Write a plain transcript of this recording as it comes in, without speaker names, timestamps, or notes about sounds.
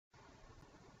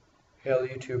Hello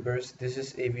YouTubers, this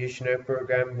is Aviation Air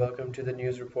Program. Welcome to the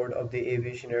news report of the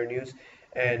Aviation Air News.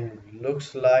 And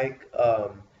looks like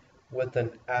with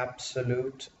an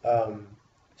absolute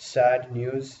sad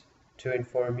news to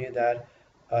inform you that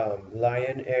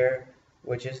Lion Air,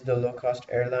 which is the low-cost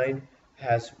airline,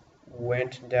 has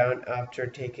went down after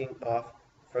taking off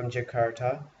from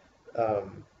Jakarta.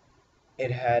 Um, it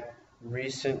had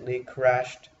recently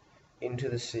crashed into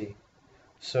the sea.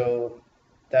 So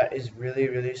that is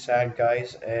really sad,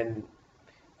 guys. And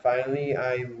finally,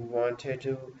 I wanted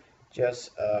to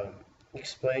just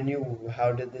explain you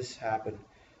how did this happen.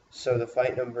 So the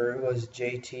flight number was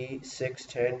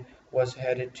JT610, was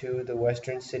headed to the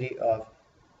western city of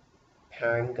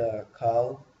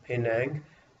Penang.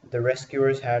 The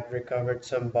rescuers had recovered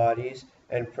some bodies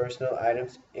and personal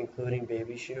items, including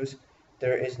baby shoes.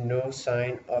 There is no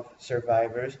sign of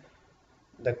survivors.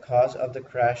 The cause of the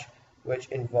crash, which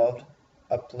involved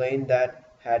a plane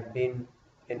that had been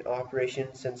in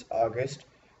operation since August,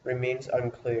 remains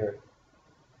unclear.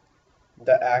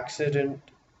 The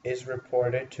accident is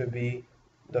reported to be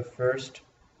the first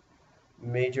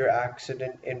major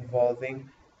accident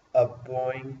involving a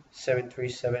Boeing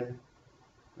 737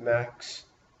 MAX,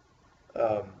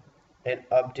 um, an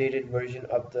updated version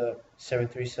of the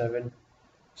 737.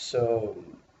 So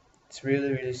it's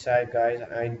really sad, guys.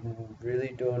 I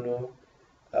really don't know.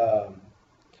 Um,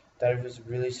 that it was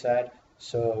really sad.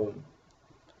 So,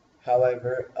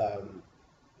 however,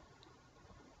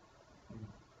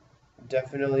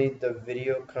 definitely the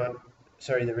radio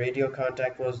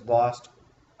contact was lost,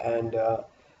 and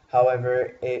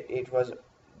however, it was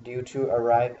due to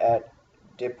arrive at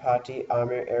Dipati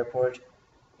Amir Airport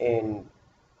in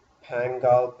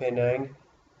Pangal, Penang,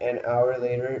 an hour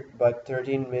later, but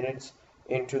 13 minutes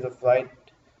into the flight,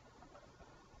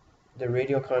 the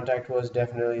radio contact was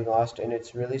definitely lost, and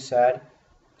it's really sad.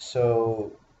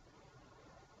 So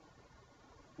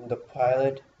the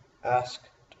pilot asked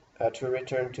to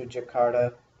return to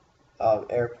Jakarta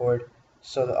airport.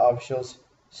 So the officials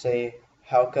say,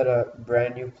 how could a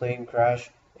brand new plane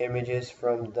crash? Images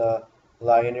from the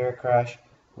Lion Air crash.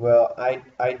 Well,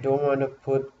 I don't want to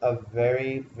put a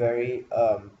very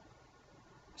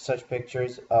such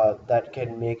pictures that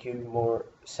can make you more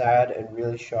sad and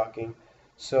really shocking.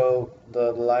 So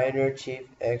the Lion Air chief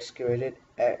executive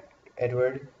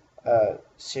Edward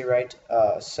Seawright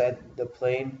said the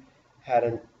plane had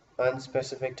an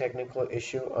unspecific technical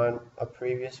issue on a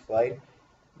previous flight,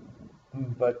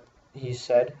 but he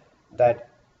said that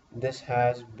this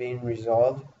has been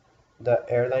resolved. The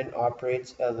airline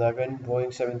operates 11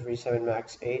 Boeing 737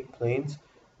 MAX 8 planes,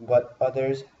 but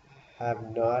others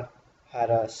have not had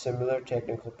a similar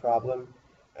technical problem,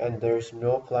 and there's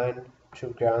no plan to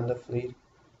ground the fleet.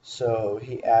 So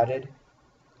he added,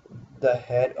 the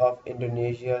head of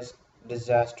Indonesia's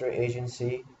disaster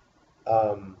agency,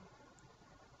 um,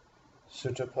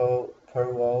 Sutopo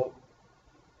Purwo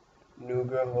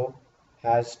Nugroho,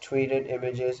 has tweeted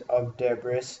images of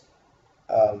debris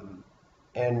um,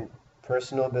 and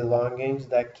personal belongings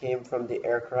that came from the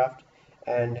aircraft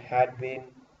and had been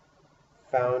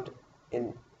found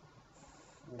in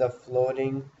the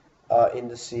floating in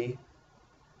the sea.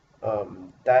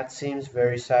 That seems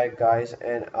very sad, guys,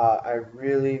 and I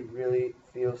really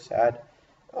feel sad.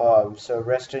 So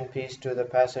rest in peace to the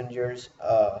passengers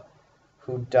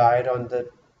who died on the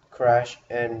crash,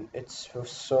 and it's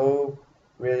so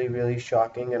really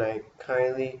shocking, and I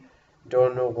kindly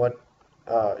don't know what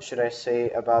should I say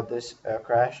about this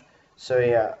crash. So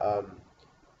yeah,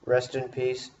 rest in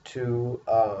peace to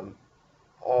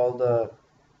all the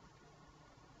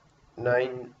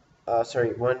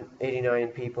 189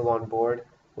 people on board,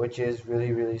 which is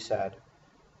really sad.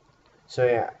 So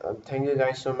yeah, thank you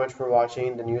guys so much for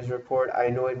watching the news report. I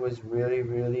know it was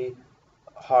really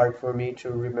hard for me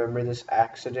to remember this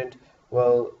accident.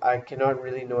 Well, I cannot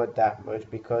really know it that much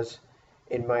because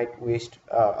it might waste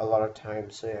a lot of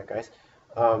time. So yeah, guys,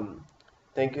 um,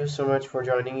 thank you so much for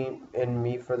joining in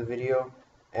me for the video.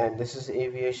 And this is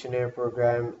Aviation Air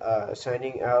Program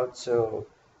signing out. So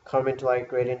comment,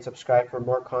 like, rate, and subscribe for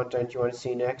more content you want to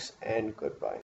see next. And goodbye.